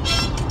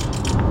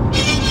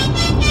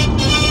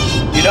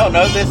 You don't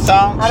know this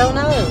song? I don't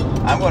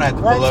know. I'm going to have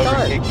to pull over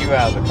and kick you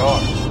out of the car.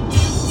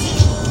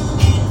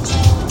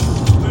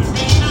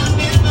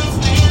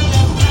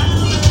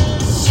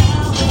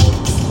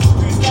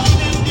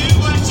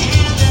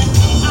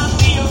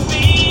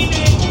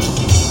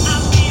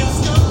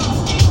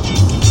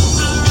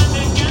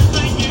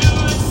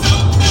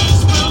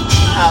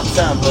 I'll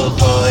tumble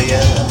for you.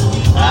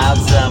 I'll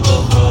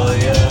tumble for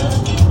you.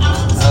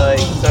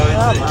 So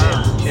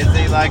is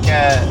he like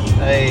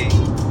a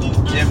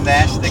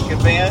gymnastic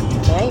event?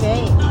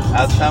 Maybe.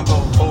 I'll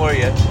tumble for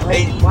you.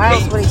 Why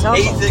else would he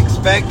tumble? He's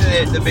expecting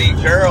it to be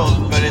girls,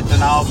 but it's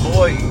an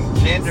all-boy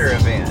gender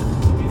event.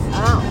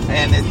 Oh.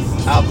 And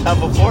it's I'll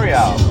tumble for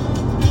y'all.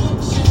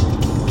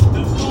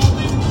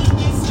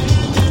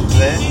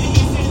 See?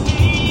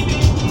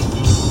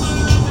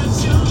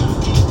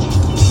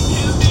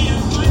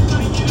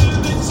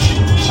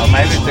 Or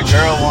maybe it's a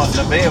girl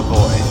wanting to be a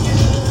boy.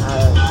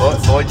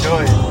 Boy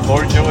George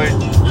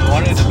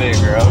wanted to be a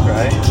girl,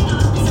 right?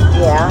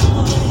 Yeah.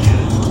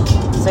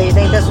 So you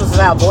think this was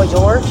about Boy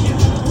George?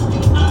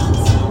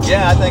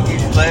 Yeah, I think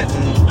he's letting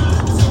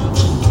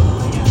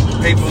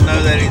people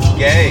know that he's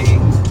gay.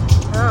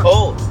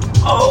 Oh.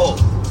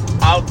 Oh,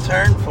 I'll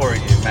turn for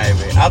you,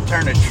 maybe. I'll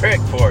turn a trick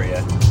for you.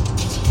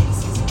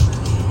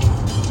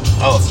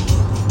 Oh.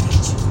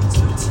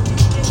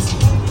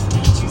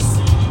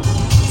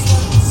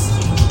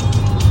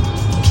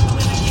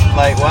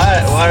 Like,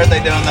 why are they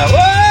doing that?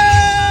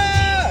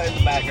 Whoa! In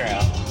the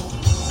background.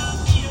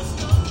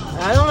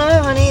 I don't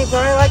know, honey. It's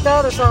probably like the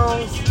other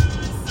songs.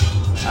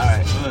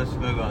 Alright, let's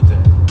move on to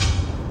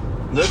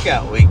it.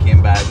 Lookout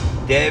Weekend by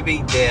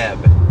Debbie Deb.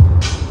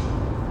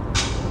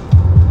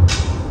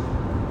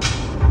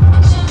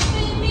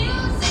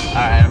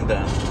 Alright, I'm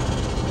done.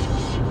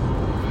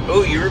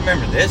 Oh, you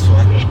remember this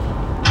one.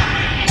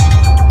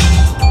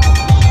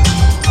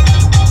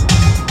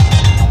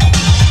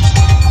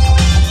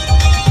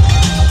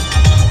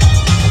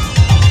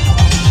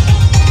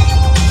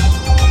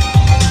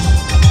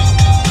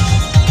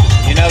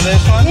 You know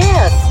this one?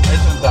 Yes.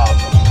 This one's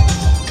awesome.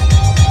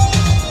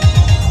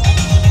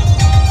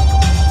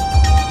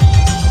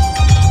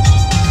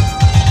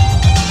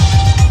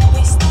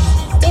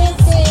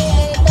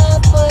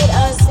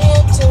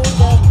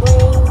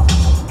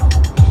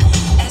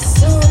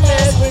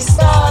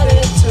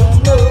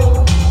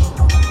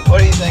 What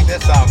do you think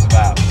this song's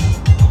about?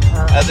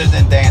 Other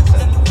than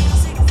dancing?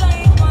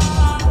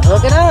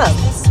 Look it up.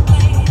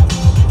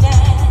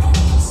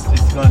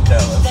 She's going to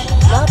tell us.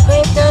 I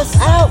picked us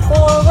out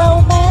for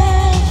romance.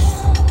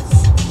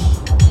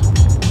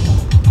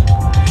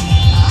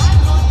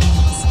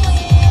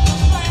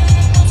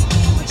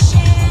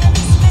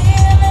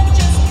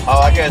 Oh,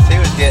 I guess he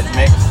was getting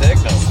mixed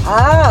signals.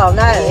 Oh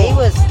no, he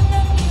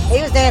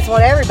was dancing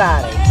with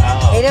everybody.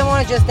 Oh. He didn't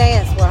want to just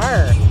dance with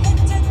her.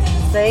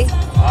 See?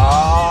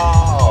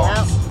 Oh.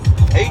 Yep.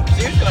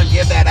 She was going to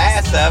give that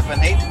ass up,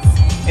 and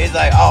he's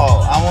like,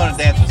 oh, I want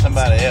to dance with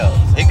somebody else.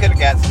 He could have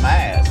got some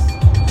ass.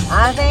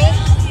 I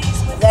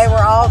think they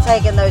were all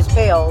taking those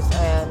pills,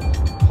 and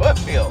What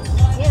pills?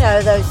 you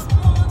know those,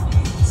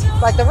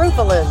 like the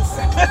Rufalins.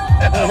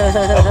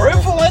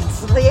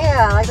 Rufalins?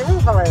 Yeah, like the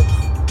Rufalins.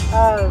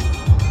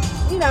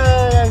 You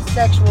know those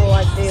sexual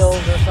like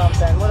pills or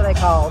something. What are they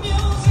called?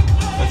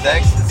 Was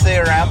ecstasy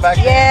around back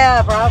then?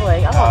 Yeah,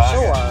 probably. I'm not Oh,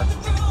 okay. sure.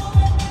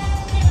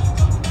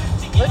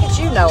 Look at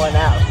you knowing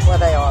that what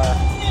they are.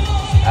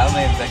 I don't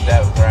even think that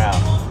was around.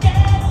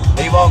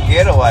 He won't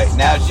get away.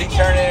 Now, is she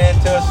turning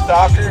into a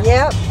stalker?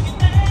 Yep.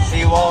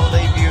 She won't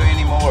leave you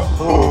anymore.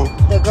 Ooh.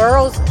 The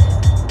girls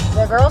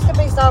can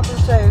be stalkers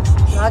too,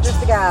 not just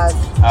the guys.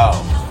 Oh.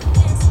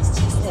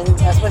 And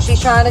that's what she's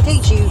trying to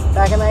teach you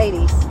back in the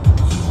 80s.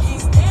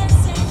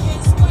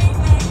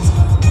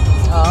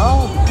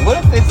 Oh, What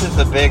if this is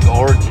a big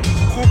orgy?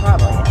 it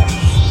probably is.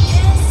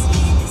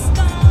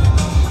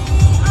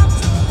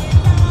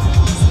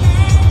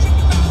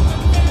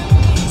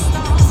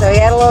 So he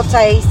had a little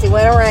taste. He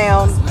went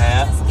around.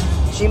 Yeah.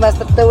 She must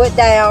have threw it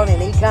down, and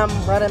he come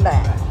running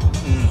back.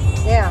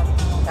 Mm. Yeah,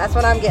 that's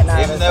what I'm getting out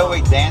of Even this though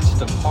song. we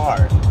danced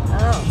apart.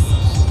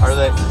 Oh. Are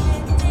they?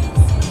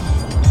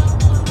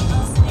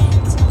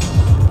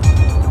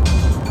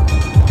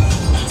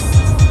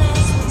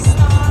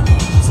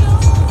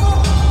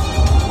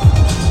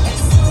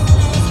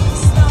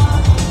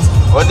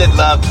 What did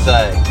Love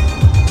say?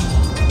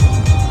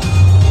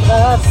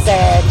 Love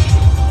said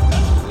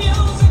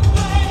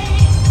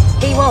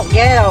he won't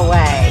get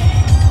away.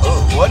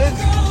 Oh, what is?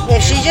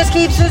 If she just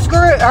keeps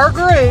her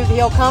groove,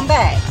 he'll come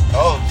back.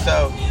 Oh,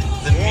 so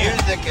the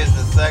music is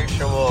the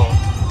sexual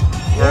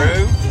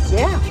groove?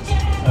 Yeah,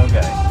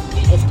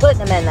 Okay. it's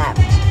putting him in that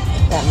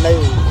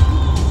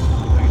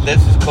mood.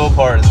 This is the cool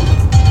part of this.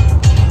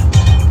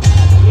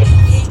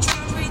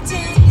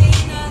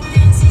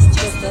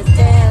 Just a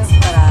dance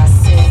that I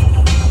see.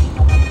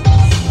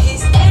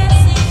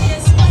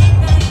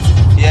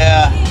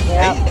 Yeah.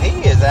 Yeah.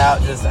 He is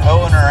out just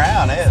hoeing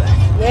around, isn't he?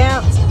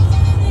 Yeah.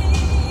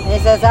 And he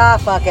says, ah,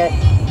 fuck it.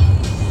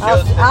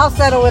 I'll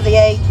settle with the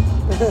 8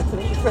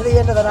 for the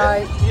end of the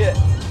night. Yeah.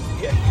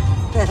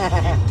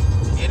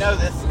 You know,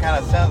 this kind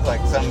of sounds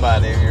like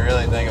somebody if you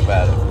really think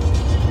about it.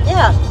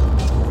 Yeah.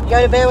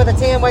 Go to bed with a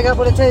 10, wake up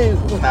with a 2.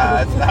 No,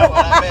 that's not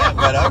what I meant,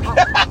 but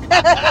okay.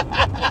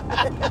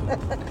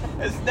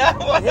 It's not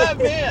what I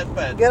meant,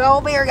 but... Good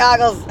old beer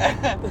goggles.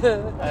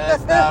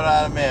 That's not what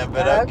I meant,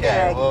 but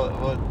okay.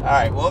 All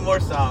right, one more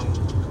song.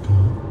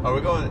 Are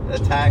we going to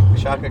attack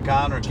Shaka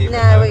Khan or keep it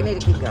No, we moving?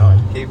 need to keep going.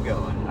 Keep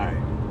going. All right.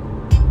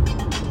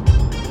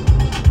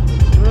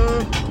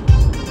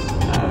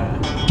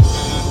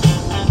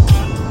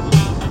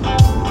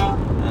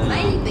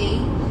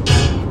 Maybe,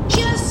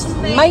 just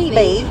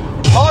Maybe.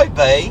 Hi,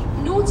 babe.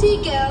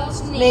 naughty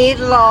girls Need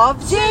love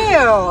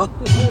too.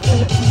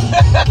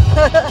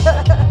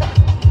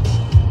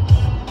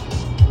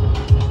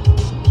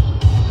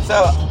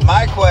 So,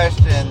 my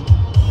question,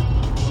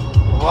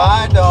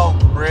 why don't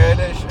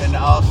British and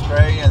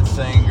Australian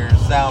singers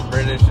sound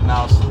British and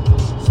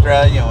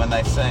Australian when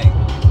they sing?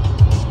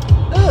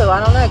 Ooh,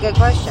 I don't know. Good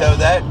question. So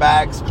that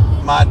backs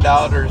my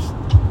daughter's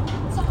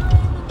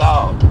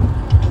thought.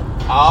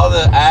 All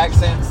the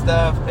accent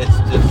stuff,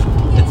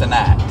 it's an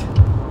act.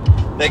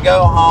 They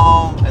go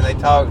home and they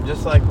talk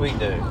just like we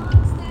do.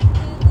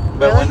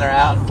 But Really? when they're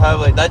out in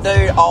public, they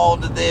do all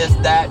of this,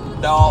 that,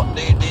 dog,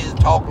 do this,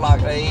 talk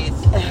like this.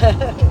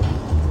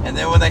 And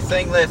then when they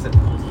sing, listen.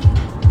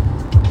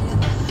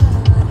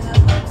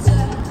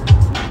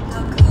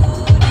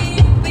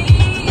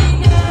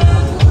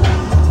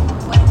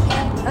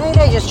 I think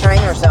they just train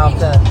herself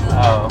to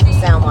Oh.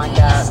 sound like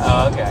that.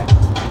 Oh, okay.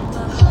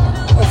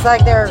 It's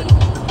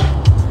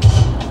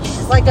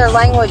like their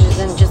language is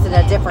just in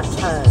a different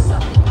tone.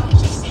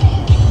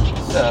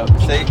 So,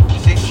 see,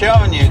 she's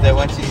showing you that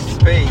when she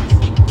speaks,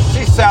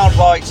 she sounds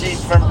like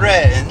she's from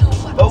Britain,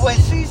 but when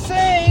she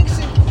sings,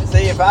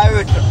 see, if I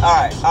would,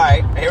 all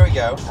right, here we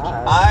go.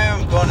 I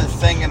am going to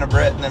sing in a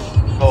Britain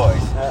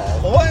voice.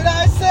 When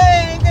I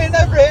sing in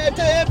a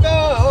Britain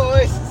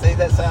voice, see,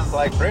 that sounds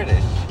like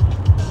British.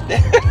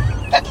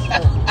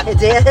 It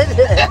did?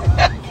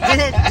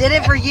 Did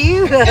it for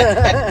you?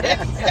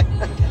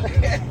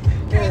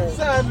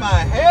 Inside my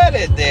head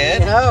it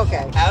did.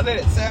 Okay. How did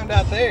it sound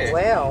out there?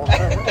 Well,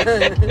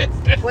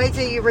 wait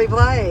till you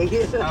replay.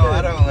 Oh,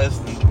 I don't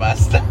listen to my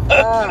stuff.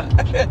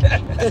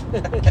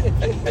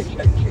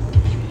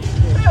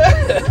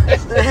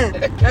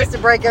 That's to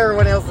break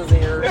everyone else's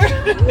ears.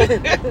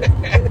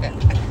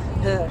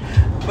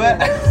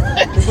 But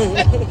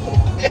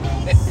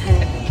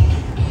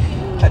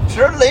I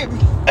truly.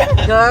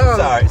 No.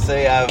 Sorry,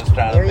 see, I was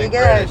trying There to you be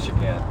go. British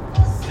again.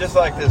 Just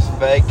like this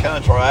fake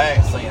country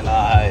accent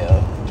I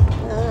have.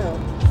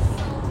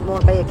 You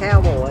want to be a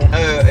cowboy?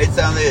 It's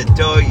only to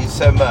tell you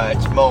so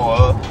much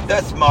more.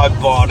 That's my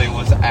body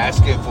was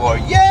asking for.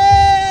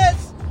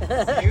 Yes!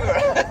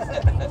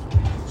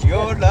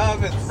 Your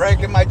love is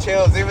breaking my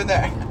chills even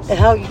there.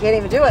 Oh, you can't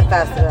even do it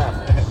fast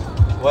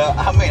enough. Well,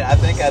 I mean, I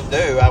think I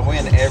do. I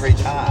win every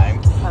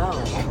time. Oh.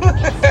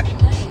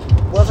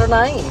 What's her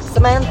name?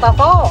 Samantha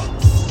Fox.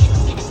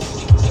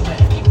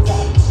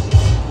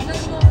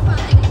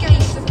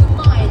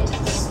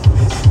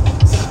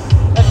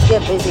 Let's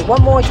get busy.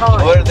 One more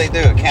time. What do they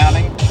do?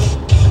 Accounting?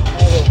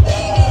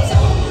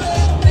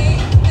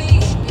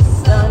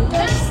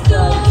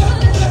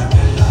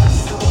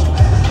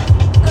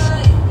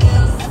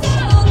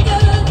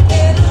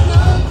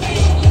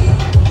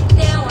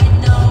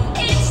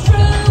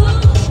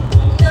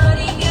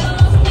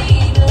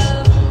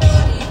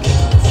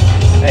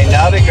 Hey,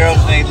 naughty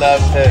girls need love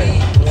too.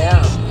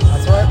 Yeah,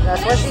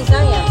 that's what she's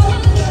saying.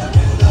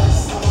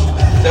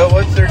 So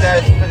what's their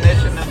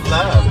definition of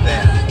love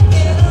then? I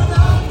don't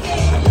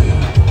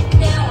know.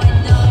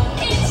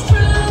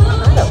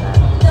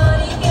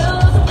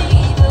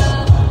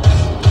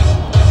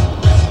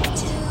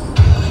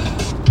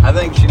 I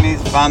think she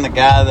needs to find the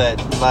guy that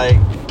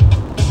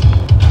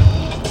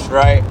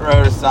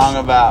wrote a song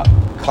about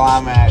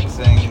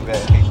climaxing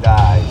that he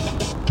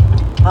dies.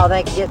 Oh,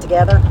 they could get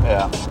together?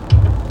 Yeah.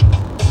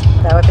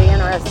 That would be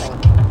interesting.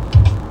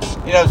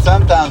 You know,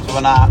 sometimes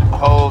when I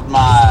hold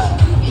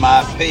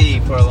my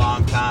pee for a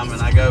long time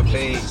and I go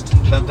pee,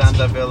 sometimes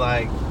I feel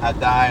like I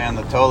die on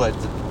the toilet.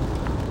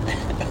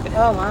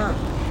 Oh, my.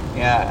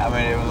 Yeah, I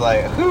mean, it was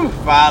like, whew,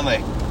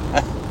 finally.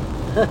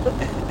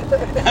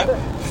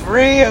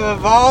 Free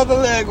of all the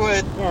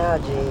liquid. Oh,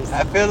 jeez.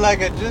 I feel like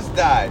I just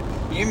died.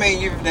 You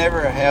mean you've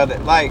never held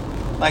it like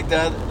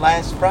the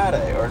last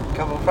Friday or a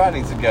couple of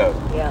Fridays ago?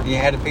 Yeah. You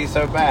had to pee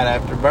so bad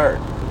after birth.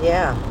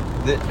 Yeah.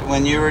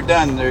 When you were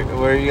done,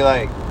 were you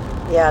like,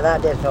 Yeah,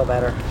 that did feel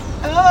better.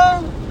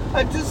 oh,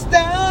 I just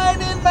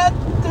died in the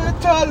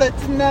toilet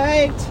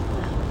tonight?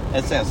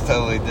 That sounds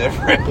totally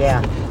different.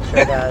 Yeah,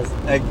 sure does.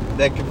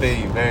 That could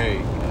be very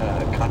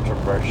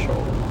controversial.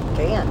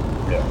 Can.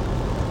 Yeah.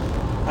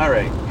 All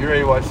right, you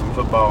ready to watch some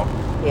football?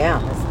 Yeah,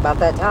 it's about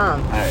that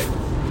time. All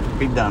right,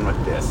 be done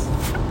with this.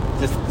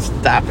 Just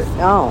stop it.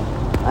 Oh,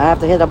 I have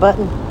to hit a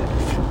button?